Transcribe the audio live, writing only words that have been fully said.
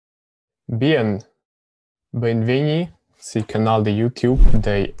Bien, benveni sul canale di YouTube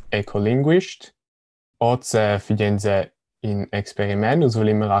dei Ecolinguist. Oggi facciamo un esperimento,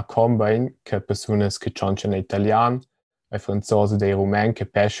 vogliamo raccontare che persone che conoscono italiano e francese dei rumeni che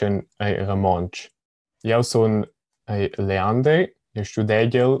pescano e Romansh. Io sono Leander, io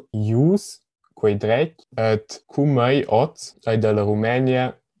studio Jus, quei dretti, e con me oggi è della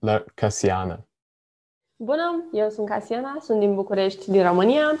Romania la Casiana. Bună, eu sunt Casiana, sunt din București, din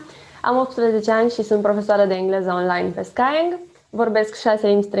România. Am 18 ani și sunt profesoară de engleză online pe Skyeng. Vorbesc 6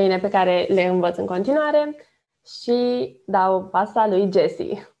 limbi străine pe care le învăț în continuare și dau pasta lui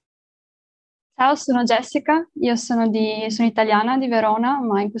Jessie. Ciao, sono Jessica, sono italiana di Verona,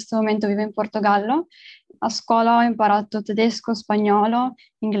 ma in questo momento vivo in Portogallo. A scuola ho imparato tedesco, spagnolo,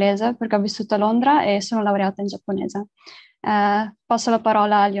 inglese perché ho vissuto a Londra e sono laureata in giapponese. Passo la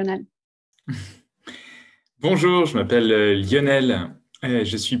parola a Lionel. Bonjour, je m'appelle Lionel.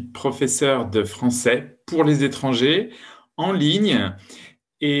 Je suis professeur de français pour les étrangers en ligne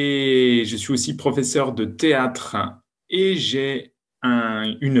et je suis aussi professeur de théâtre et j'ai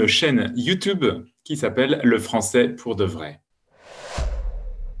une chaîne YouTube qui s'appelle Le français pour de vrai.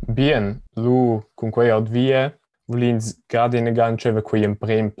 Bien, lu con quei odvie volins gardine ganceva quei in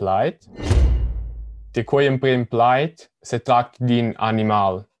prim plait. De quei in prim plait se tract din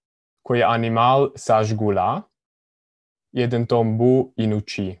animal. Quei animal sa sgula e denton bu in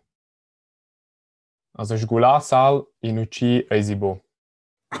uci. Also sgula sal in uci eisi bu.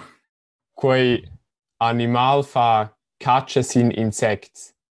 Quei animal fa caccia sin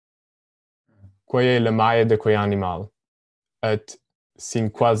insects. Quei è la maia de quei animal. Et sin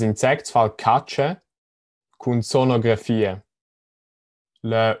quals insects fa caccia cun sonografia.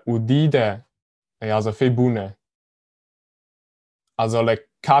 La udide è also fe bune. Also le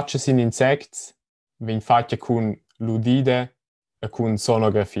caccia sin insects vin fatta cun l'udide e cun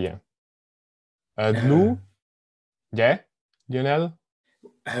sonografia. Lu? Yeah, Lionel?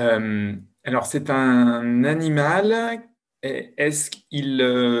 Alors c'est un animal. Est-ce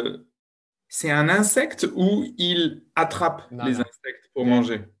qu'il c'est un insecte ou il attrape les insectes pour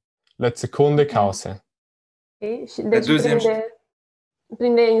manger? La seconda causa. Okay? Și, La deci deuxième.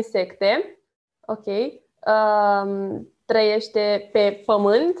 prinde insecte. Ok. Trăiește pe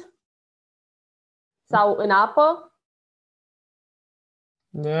pământ sau în apă.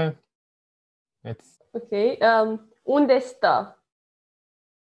 Yeah. Ok. Unde stă?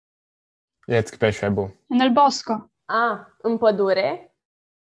 Jetzt capisci bu. Nel bosco. În pădure.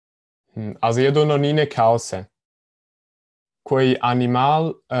 Also io do non ine causa. Quei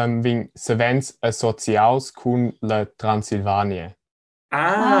animal vin sevens associaus cun la Transilvania.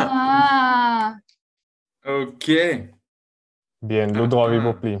 Ah, ok. Bien, lo trovi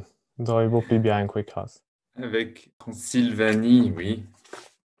bu pli bien in quei cas. Avec Transylvanie, oui.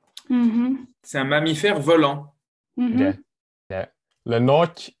 Mhm. C'est un mammifère volant. Mhm. Yeah. Yeah. La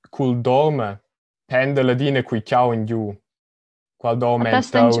noc cul dorme pende la dina qui ciao in giù. Qual dorme A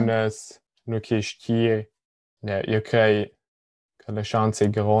testa in giù. tones, no che stie. Yeah, io crei che la chance è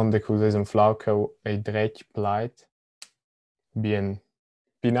grande così un flauco e drech pleit. Bien.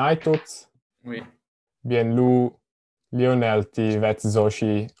 Pinai tuts? Oui. Bien, lu Lionel ti vets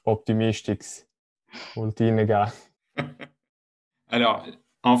soci optimistics ultinega. Alors,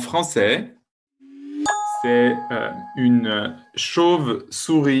 en français, c'est une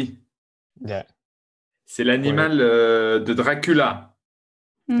chauve-souris. Yeah, C'est l'animal de Dracula.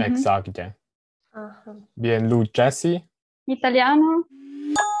 Mhm. exact, yeah. Aha. Bien, lu Jessie? Italiano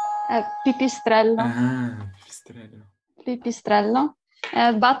è pipistrello. Pipistrello. Pipistrello.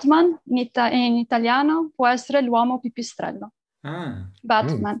 Batman in italiano può essere l'uomo pipistrello.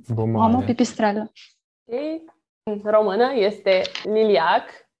 Batman, Bun uomo mare. pipistrello. Ok. În română este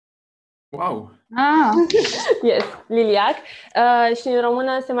liliac. Wow. Yes, liliac. Și în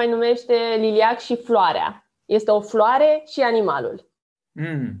română se mai numește liliac și floarea. Este o floare și animalul.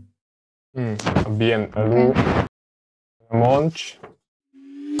 Bien, lu Romansh.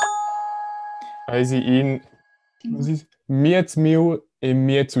 Eisi in miez miu e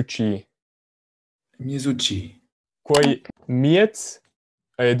miez uci. Mizuchi. Quei miez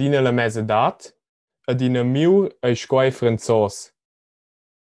è adina la mesa dat, adina miu è scoai franzos.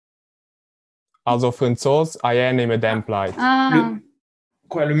 Also franzos a ene me dem pleit.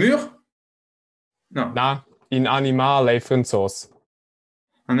 Quoi, le mur? Non. Na, in animal è franzos.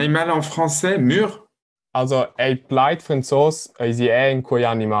 Un animal en français, mur? Also è pleit franzos e si è in quei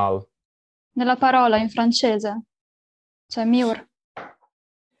animal. Nella parola in francese, cioè mur.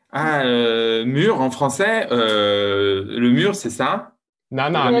 Mur en français, le mur, c'est ça? Na,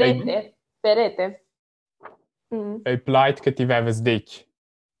 Perete. Perete. è pleit che ti veves dic.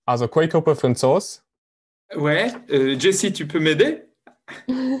 Also, quei copa francos? Ouais, Jessie, tu peux m'aider?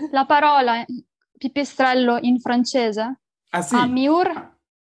 La parola pipistrello in francese? Ah si. Amur?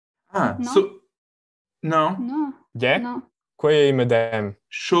 Ah, No? non. No. Yeah? No. Quei madame?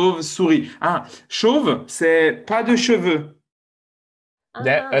 Chauve-souris. Ah, chauve, c'est pas de cheveux.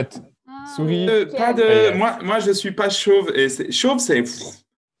 Yeah, Ah, et souris. Pas Quel? de. Yes. Moi, je suis pas chauve. Et chauve, c'est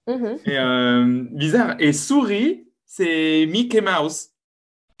Mhm. et, bizarre. Et souris, c'est Mickey Mouse.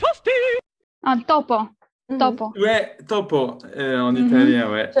 Ah, topo. Mhm. Topo. Ouais, topo en Mhm.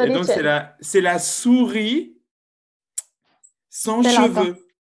 italien, ouais. Et donc Choricel. c'est la souris sans Pelato. cheveux.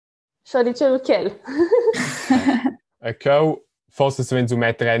 Șoricelul chel. A cau, forse se venzu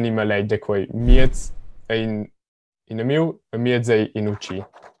mettere animalei de quei miez in a miu, a miez in uci.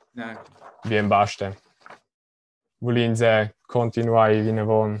 D'accord. Bien basta. Volinze continuai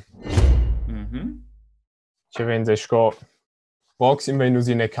vinavon. Mhm. Ci venze sco proxim venus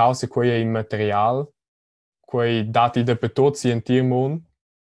in a causa quei è immaterial, quei dati da petot sentir mon,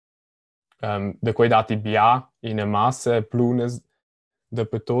 da quei dati bia in a massa plunas da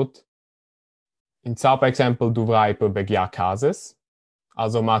petot. In sa, per exempel, duvrai per begia casas,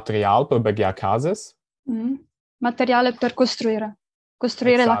 also material per begia casas. Mm. Materiale per costruire.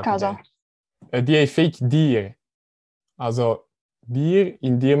 Costruire la Exakt, casa. Die è fake dir. Also, dir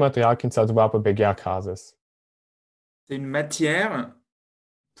in dir Material kannst du per begia casas. C'est une matière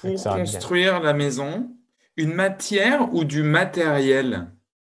pour Exakt, construire la maison. Une matière ou du matériel?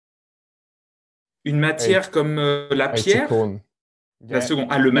 Une matière comme la Ei pierre? secund. La seconde.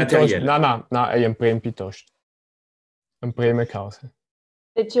 Ah, le Pitost, matériel. na, è un prem pitost. Un prima causa.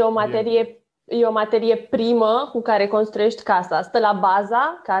 Deci e o materie primă cu care construiești casa. Stă la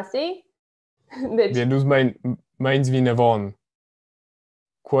baza casei. Deci, Wir dus meins wie ne von.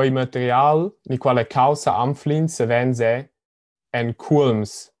 Quei material, ni quale causa amflin se venze en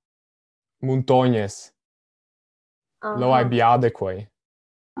culms, montañas. Lo ai aha. biade quei.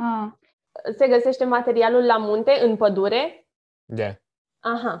 Ah. Se găsește materialul la munte, în pădure. Yeah.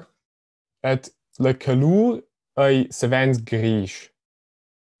 Aha. Et le calur ei se vens grisch.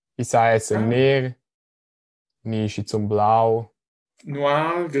 I sa es ner, ni și zum blau.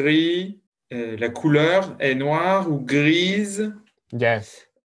 Noir, gris. La couleur est noire ou grise Yeah.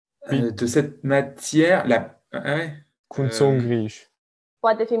 de cette matière. Ouais. Cun zum grisch.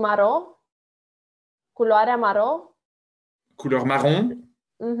 Poate fi maro. Culoarea maro. Couleur marron.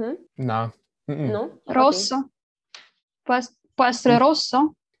 Mhm. Na. Mm-mm. Nu? Rosso? Può essere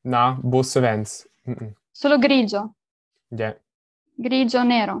rosso? Na, bosse vens. Mm-mm. Solo grigio? Yeah. Grigio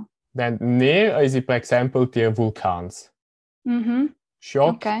nero? Den ner ei si per exempel tier vulcans. Mhm.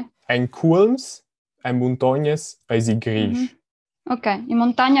 Schock, Ok. en culms, en montañas ei si grisch. Ok, in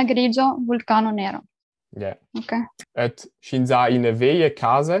montagna grigio, vulcano nero. Yeah. Ok. Et scinza in a veia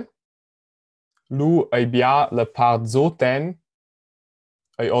casa, lu ei bia la part zoten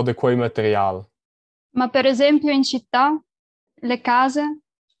ei o de quei material. Ma per esempio in città le case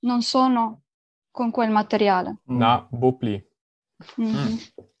non sono con quel materiale. Na, bopli. Mhm.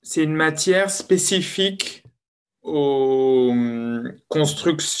 C'est une matière spécifique aux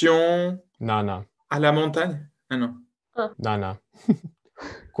constructions Na. à la montagne? Ah non. Na.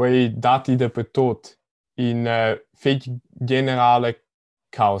 Quei dati de petot in fech generale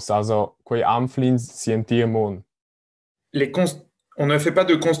causa, also quei amflins sentir mon. On ne fait pas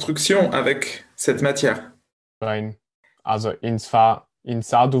de construction avec cette matière. Rein. Also in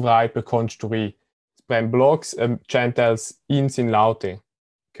sa duvrai per construi. Sprem blocks centels ins in laute.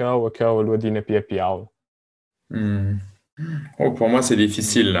 Cau luadina pia piau. Oh, pour moi, c'est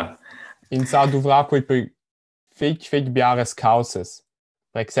difficile là. In sa duvra quei per fech biares causas.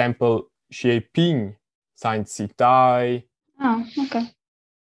 Per exempel, schiei ping, sein citai. Ah, ok.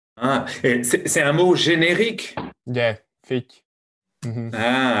 Ah, et c'est un mot générique. Yeah, fech. Mhm.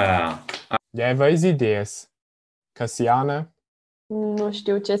 Ah, Yeah, vais ideas. Cassiana, Nu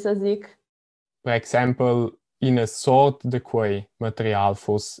știu ce să zic. per exempel, in a sort de quei material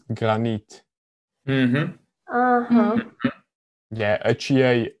fos granit. mhm. Aha. Yeah, et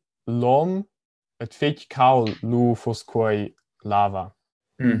schiei l'om, et fech caul lu fos quei lava.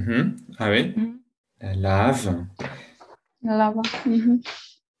 Mhm. Ah oui, Mhm. la lave. La lava. Mhm.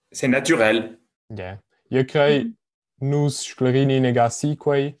 C'est naturel. Yeah. Io crei nus sclerini nega si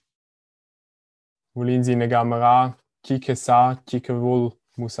quei. Volinsi nega mara, chi che sa, chi che vol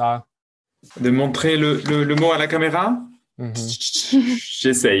musa. De montrer le mot à la caméra? Mhm.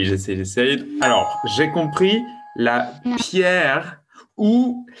 J'essaye. Alors, j'ai compris la pierre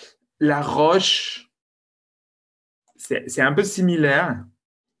ou la roche. C'est un peu similaire.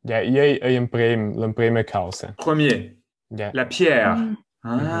 Yeah, ei un prem, l'emprema causa. Premier, Yeah. la pierre. Mhm.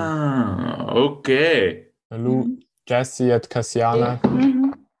 Ah, ok. Lui, Jessie et Cassiana.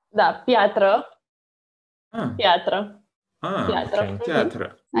 Da, piatră. Ah, Piatră. ah, Piatră. ok.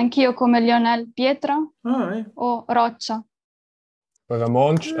 théâtre. Anch'io come Lionel, pietra Ah, ouais. o roccia.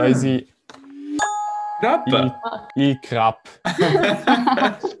 Romansh, eisi Crap. i crap.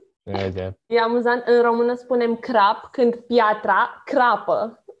 Vede. E amuzant, în română spunem crap când piatra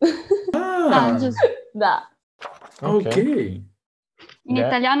crapă. Ah, giusto. Da. Ok. In Yeah.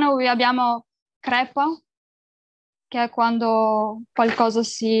 italiano abbiamo crepa, che è quando qualcosa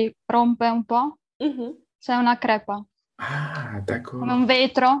si rompe un po'. Mhm. C'è una crepa, Ah, d'accord. come un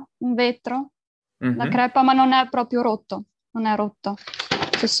vetro, Mhm. la crepa, ma non è proprio rotto, non è rotto,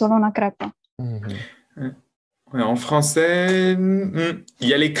 c'è solo una crepa. Ouais, en français, il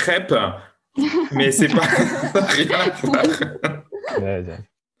y a les crêpes, mais c'est pas ça n'a rien à voir. Vede.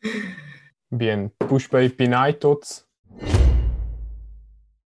 Bien, puspei pinai tots.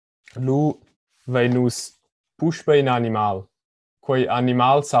 Lu venus puspei in animal. Quei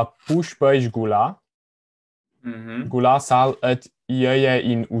animal sa puspei gula. Mhm. Gula sal et ieie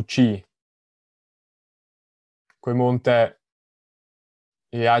in uci. Quei monte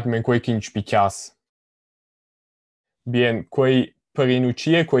iad men quei kin spicias. Bien, quei per in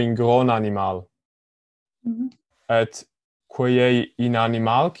uci e quei in gron animal. Et quei ei in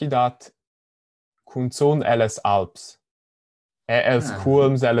animal qui dat cunzon elles Alps. E els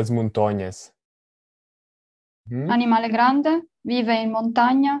culms elles montagnes. Animale grande, vive in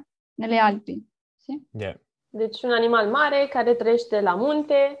montagna, nelle Alpi. Sì? Yeah. Deci un animal mare care trăiește la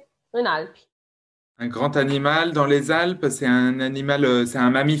munte, în Alpi. Un grand animal dans les Alpes, c'est un animal, c'est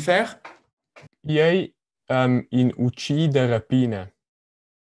un mammifère? Ei in uci de rapine.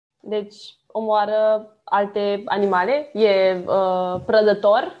 Deci omoară alte animale, e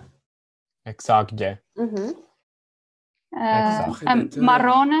prădător. Exact, yeah. Mhm. Exact. È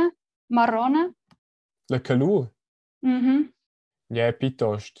marrone. Le calur. Mhm. Yeah,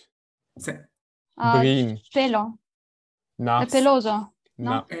 pitost. C'est- Ha Brin. pelo, è Nas. peloso,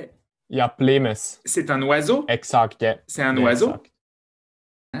 Na. no? Ja, plemes. C'est un oiseau? Exact, yeah. C'est un Yeah, oiseau? exact.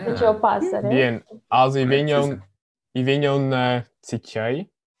 Deci e o pasăre. Bien. Also, Ouais, c'est ça. i vegna un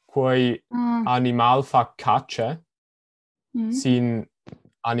cicei, quei Ah, animal fa caccia, sin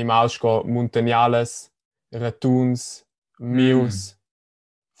animal sco montagnales, ratuns, mius,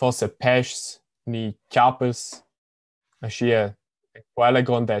 forse pescs, ni chiapes, ascia, quella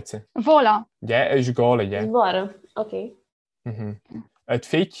grandezza. vola. Yeah, è sgola, yeah. Zboară. Ok. Et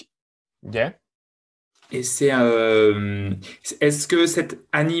fic, yeah. Et c'est, est-ce que cet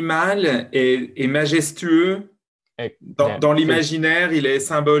animal est majestueux? Yeah, Dans fic. l'imaginaire, il est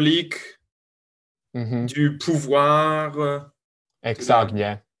symbolique Mhm. du pouvoir. Exact,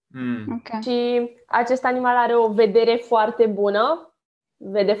 yeah. Ok. Și acest animal are o vedere foarte bună.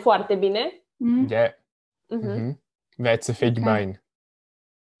 Vede foarte bine. Yeah. Mhm. Vetse fic Ok. bein.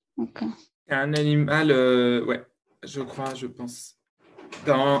 Ok. C'est un animal, ouais, je pense.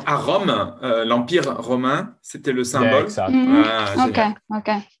 À Rome, l'Empire romain, c'était le Yeah, symbole. exact. Ah, Ok, génial. ok.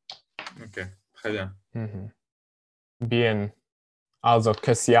 Ok, très bien. Bien. Also,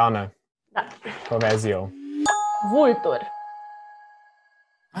 Cassiana. Da. Covesio. Vultur.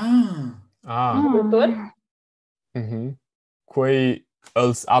 Ah. Vultur. Quei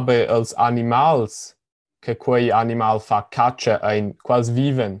els animals che quei animal fa caccia ein quas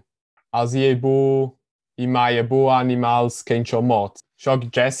viven. Als ie bo i mai bo animals che in ciò mot. Shog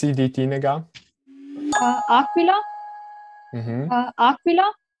Jesse di tinega? Aquila.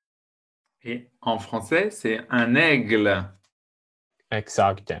 Aquila. Et en français, c'est un aigle.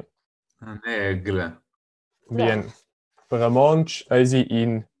 Exact, yeah. Un aigle. Bien. Romansh eisi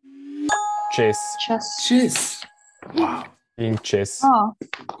in chess. Chess. Chess. Wow. In chess. Oh,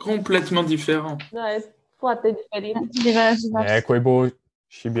 Complètement différent. Da, e foarte diferit. diverso. Quei bo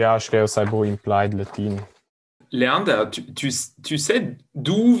și biașcă sai bo implied latin. Leander, tu sais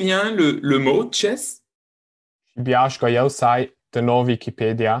d'où vient le mot chess? Și biașcă eu sai de no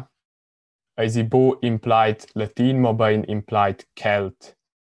Wikipedia. Eisi bo implied latin, ma bein implied Celt.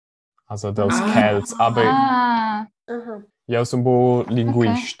 Also dels Celts. Aber Aha. eu sunt bo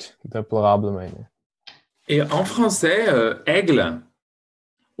linguist, déplorablement. Et en français, aigle,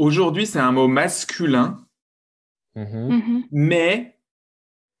 aujourd'hui, c'est un mot masculin, mais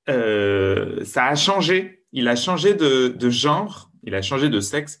ça a changé. Il a changé de genre, il a changé de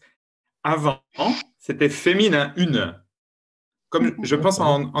sexe. Avant, c'était féminin, une. Comme je pense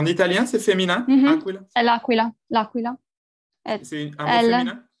en italien, c'est féminin, aquila. È l'aquila. C'est un mot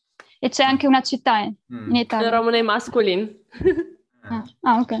féminin? E c'è anche una città in În Italia. română e masculin.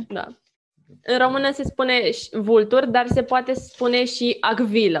 Ah, ok. Da. În română se spune vultur, dar se poate spune și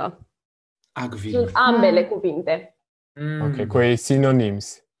agvilă. Agvilă. Sunt ambele cuvinte. Ok, quei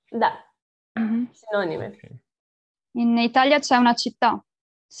synonyms. Da, Mhm. sinonime. Ok. In Italia c'è una città,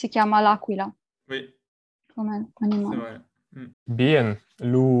 si chiama L'Aquila, Oui, come c'est animale. vrai. Bien,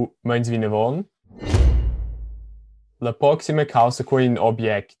 lu meins vinavon. La proxima causa quei in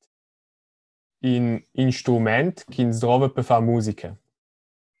object. In instrument che si trova per fare musica.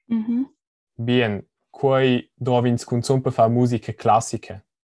 Mhm. Bien, quei drovins cunzun per fare musica classica.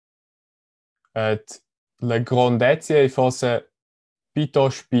 Et la grandezza è forse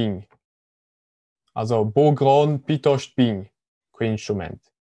piuttosto ping. Also, bo grand piuttosto ping, quei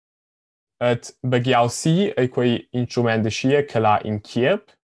instrument. Et begiau si è quei instrument de scia che l'ha in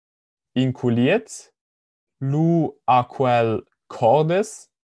chierp, in culiez, lu a quel cordes,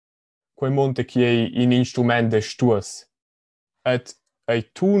 quei monte che è in instrument de stuas. Et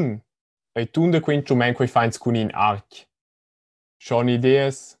ei tun de quei instrument quei fains cun in arc. Schon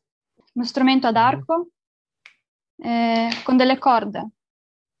ideas? Uno strumento ad arco con delle corde.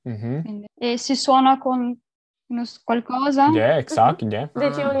 Mhm. Quindi, e si suona con qualcosa. Yeah, exact, yeah.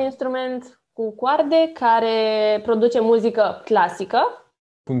 Deci e un instrument cu coarde care produce muzică clasică.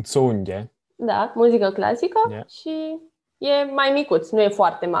 Punzon, yeah. Da, muzică clasică Yeah. și e mai micuț, nu e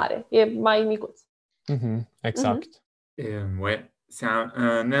foarte mare, e mai micuț. Mhm, exact. Ouais, c'est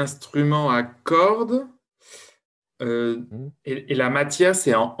un instrument à cordes. Et la matière,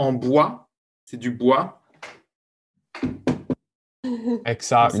 c'est en bois. C'est du bois.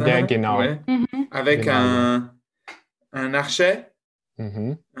 Exact, C'est ça, yeah, hein? genau. Ouais. Mhm. Avec Genau, un archet,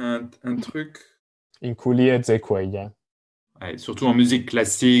 Mhm. un truc. In culiez è quei, yeah. Ouais, surtout en musique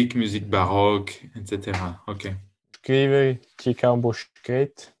classique, musique baroque, etc. Ok. Scrive, chica un po'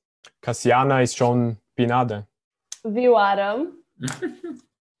 scret. Cassiana ist schon pinada. Vioară.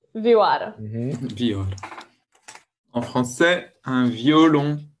 Vioară. Mhm. Viol. En français, un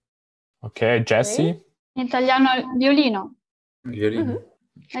violon. Ok, Jessie. In italiano violino. Violino.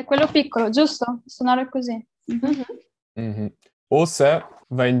 È quello piccolo, giusto? Suonare così. Mhm. Mhm. Ossa,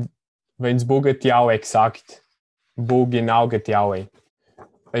 wenn's bo getiau exakt, bo genau getiau è.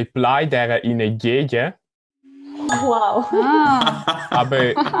 Ei plai d'era in e gege, Wow! Ah,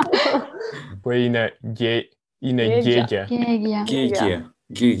 aber poi in e Ghegia. gege. Gheglia. Gheghia.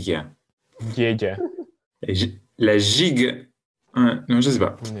 Gheghia. Gege. La gigue. Non, je sais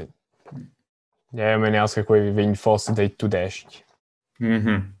pas. Ja, men elsker quei vegn fosse dei tudesc.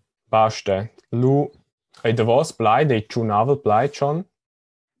 Mhm. Basta. Lu, ei da vos plai, dei chunavel plai schon.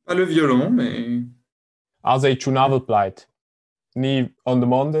 Pas le violon, mais... Also ei chunavel plait. Ni on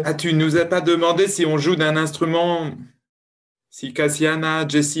demandes? Ah, tu nous as pas demandé si on joue d'un instrument. Si Cassiana,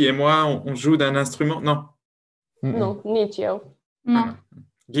 Jessie et moi, on joue d'un instrument? Non. Nu, nici eu. No. Ah, non.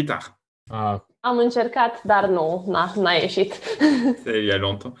 Guitare. Ah, Am încercat, dar nu, n-a ieșit. C'est il y a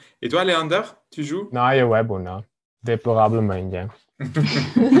longtemps. Et toi, Leander, tu joues? na, je web na. Deplorablemente, ja.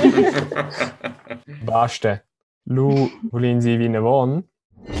 Basta. Lu, volin si vina von.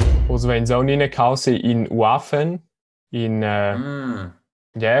 Os wenn so nine Kause in Waffen, in, Ah.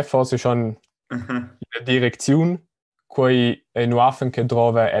 ja, forse schon in der Direktion, quei in Waffen che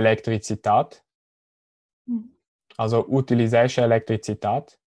trova Elektrizitat. Also utilisesce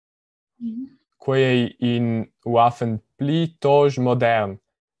Elektrizitat. Mhm. Quei in Waffen pli toj modern,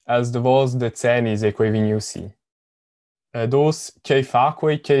 als de vos decennis e quei vignusi. Dos, che fa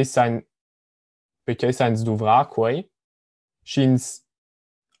quei, che sein, perché seins duvra quei, schins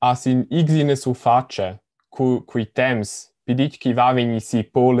a sin ixine su faccia, cui temps, pidit chi va vegni si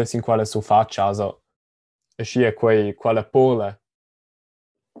poles in quale su faccia, also, scia quale pole.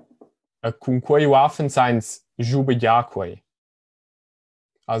 Cun quei Waffen seins jube ja quei.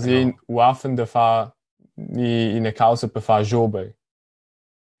 Also in Waffen de fa ni in a causa per fa jobe.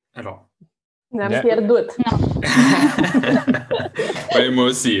 Alors. Ne-am Yeah. pierdut. Ouais, moi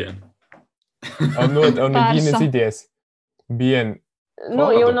aussi. Nu gines Sparsa. idees. Bien.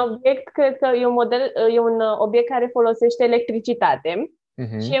 Nu, e un obiect, cred că e un model, e un obiect care folosește electricitate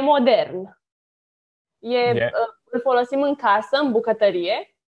și e modern. Yeah. Îl folosim în casă, în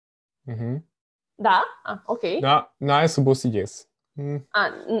bucătărie. Da? Ok. Na, e supus idees.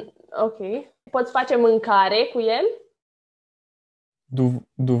 Ok. Poți face mâncare cu el?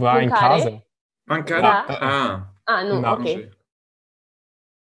 Du vai in casa? Mancare? Da. Nu, No. ok.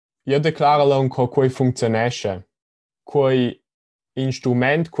 Io declara lon co quei funzionesce. Quei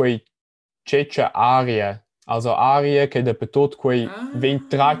instrument, quei ceccia aria. Also aria che de tot quei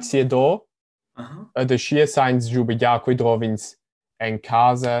ventrazie do, e de scia seins jubilia, quei drovins en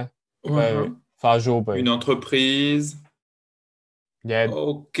casa per fa jobe. Une entreprise. Yeah.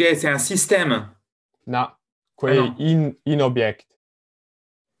 Ok, c'est un système, Na, Ah, non. in object.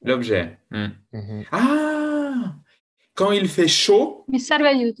 l'objet. Mhm. Ah! Quand il fait chaud, Mi serve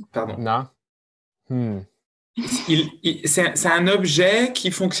aiuto. pardon, Na. c'est un objet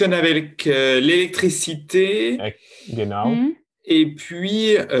qui fonctionne avec l'électricité Genau. et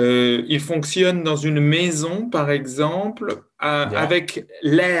puis il fonctionne dans une maison, par exemple, Yeah. avec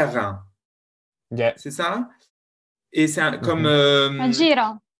l'air. Yeah. C'est ça? Et c'est comme... Ma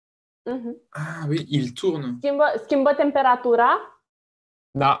gira. Mhm. Ah oui, il tourne. Schimbă temperatura?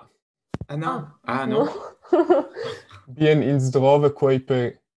 Na, Ah non. Ah Nu. non. bien ins drove quei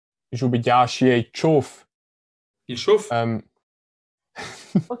per jubilia și ciuf. Il chauffe.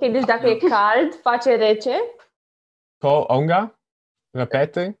 Ok, deci dacă e cald, face rece. Co onga?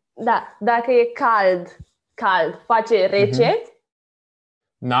 Repete? Da, dacă e cald, face rece.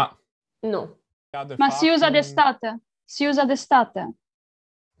 Na. Nu. Ma si usa d'estate. Si usa d'estate.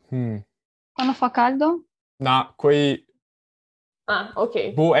 Quando fa caldo? Na, quei Ah, ok.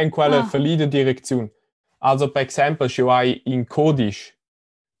 wo en quella valide direczione. Also per esempio, se hai in codice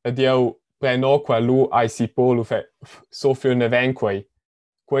ed io prendo quello ai si polo fe so für ne venquei.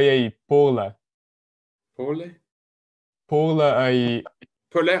 Quei è pola. Pole? Pola ai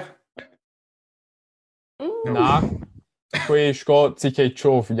Polaire? na. Quei sco si che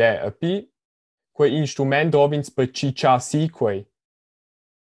ciov ja a pi. Quei instrument dovins per ciccia si quei.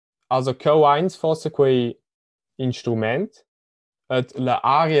 Also co eins fosse quei instrument et la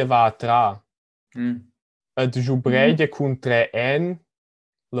aria va tra. Et jubreide cun 3N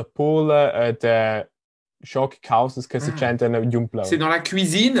la pola et choc causes che si centano giumplau. C'est dans la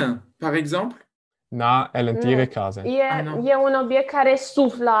cuisine, par exemple? Na, è l'intera casa. E un obiect care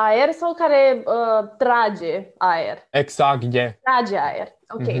suflă aer sau care trage aer? Exact, yeah. Trage aer,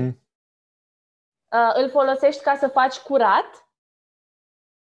 ok. Îl folosești ca să faci curat?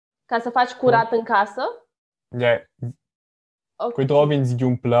 Ca să faci curat în casă? Yeah. Ok. Qui trovi in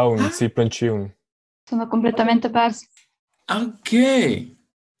giumplau, in si planciun. Sono completamente persa. Ok.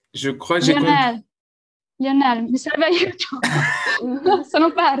 Je crois que j'ai compris. Lionel, mi serve aiuto. Sono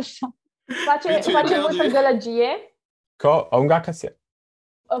persa. Face multă gălăgie? Co, onga casia.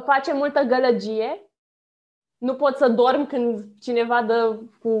 Face multă gălăgie? Nu poți să dormi când cineva dă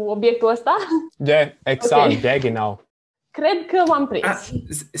cu obiectul ăsta? Yeah, exact, Ok. yeah, genau. Cred că m-am prins.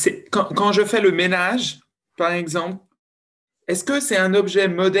 Quand je fais le ménage, par exemple, est-ce que c'est un objet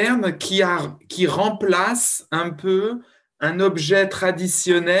moderne qui remplace un peu un objet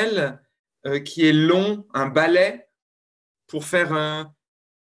traditionnel qui est long, un balai,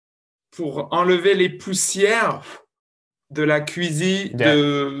 pour enlever les poussières de la cuisine, Yeah.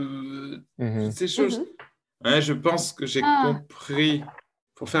 de ces choses? Ouais, je pense que j'ai compris.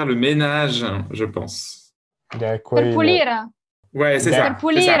 Pour faire le ménage, je pense. Yeah, Per pulire. Ouais, c'est Yeah. ça. Per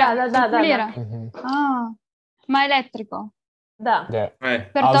pulire. Da. Per pulire. Ma elettrico. Da. Yeah. Ouais.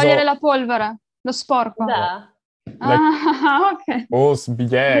 Per Also- togliere la polvere, lo sporco. Da. Ok. Os,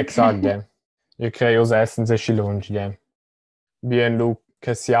 yeah, exact, yeah. Io creo os essen se chilungi, yeah. Bien, Lu,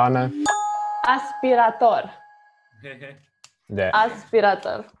 Cassiana. Aspirator. Yeah.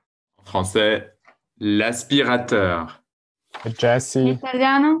 Aspirator. En français, l'aspirateur. Jessie.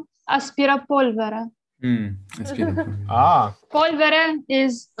 Italiano, aspirapolvere. Aspirateur. Ah, Polvere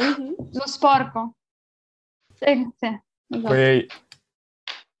is lo sporco. Sì. Esatto. quei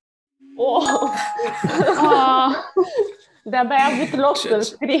Oh. Oh. De-abia ai avut loc să-l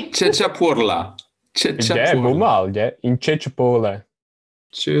scrii. Ceciapurla. yeah, bumal, yeah. In Ceciapola.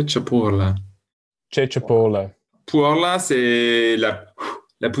 Ceciapurla. Ceciapola. Pourla, c'est la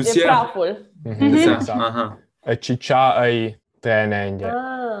E poussière. praful. C'est ça. Exact. Uh-huh. A ciccia ai trenenge.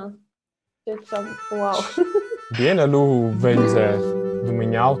 Ah. Wow. Bien, Lu, venze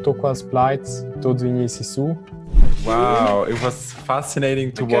dominauto quals plaits, tot vini si su. Wow, it was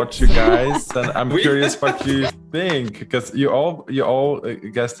fascinating to watch you guys, and I'm curious what you think, because you all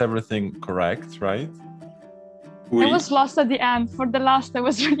guessed everything correct, right? Oui. I was lost at the end. For the last, I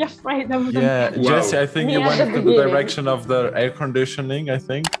was really afraid. Yeah, Wow. Jesse, I think Me you at went the into the beginning. direction of the air conditioning. I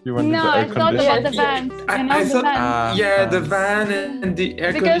think you went No, into air I thought about conditioning. the vent. I the thought, vent. yeah, the van and the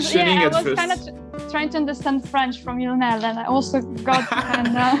air Because conditioning I at was first. kind of trying to understand French from Lionel, and I also got kind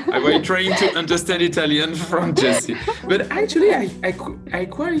I was trying to understand Italian from Jesse, but actually,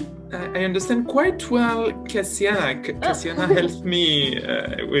 I understand quite well Cassiana. Cassiana helped me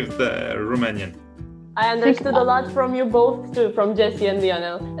with the Romanian. I understood a lot from you both too, from Jessie and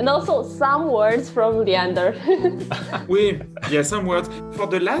Lionel. And also some words from Leander. Oui, yeah, some words. For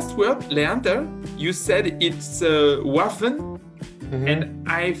the last word, Leander, you said it's Waffen, and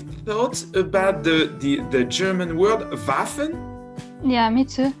I thought about the German word Waffen, Yeah, me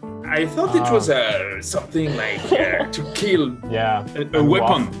too. I thought it was something like to kill. Yeah. A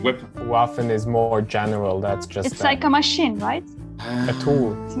weapon. Waffen is more general. That's just It's like a machine, right? a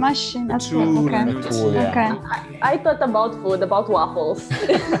tool. It's a machine. That's tool, okay. A tool, yeah. Okay. I thought about food, about waffles.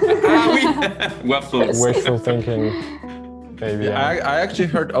 Oui. Waffles. Wishful thinking. Maybe. Yeah, I actually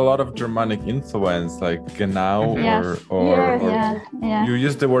heard a lot of Germanic influence, like genau Yes. or Yeah. you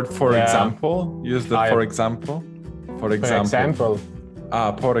use the word for Yeah. example. Use the for example. For example.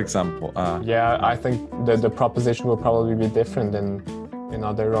 For example. Yeah, I think the proposition will probably be different in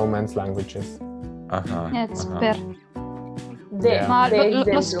other Romance languages. Yeah, it's per. Ma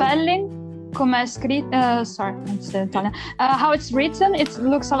lo spelling, come è scritto, sorry, it's Italian. How it's written, it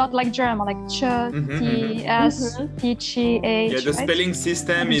looks a lot like German, like ch, t, s, t, ch, h. Yeah, the right? spelling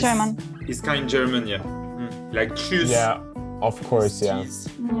system is kind of German, yeah. Like choose. Yeah, of course, yeah.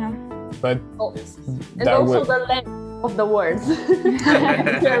 Yeah. But And also the length of the words.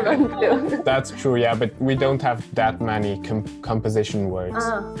 German too. that's true, yeah, but we don't have that many composition words.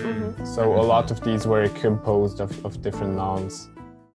 So a lot of these were composed of different nouns.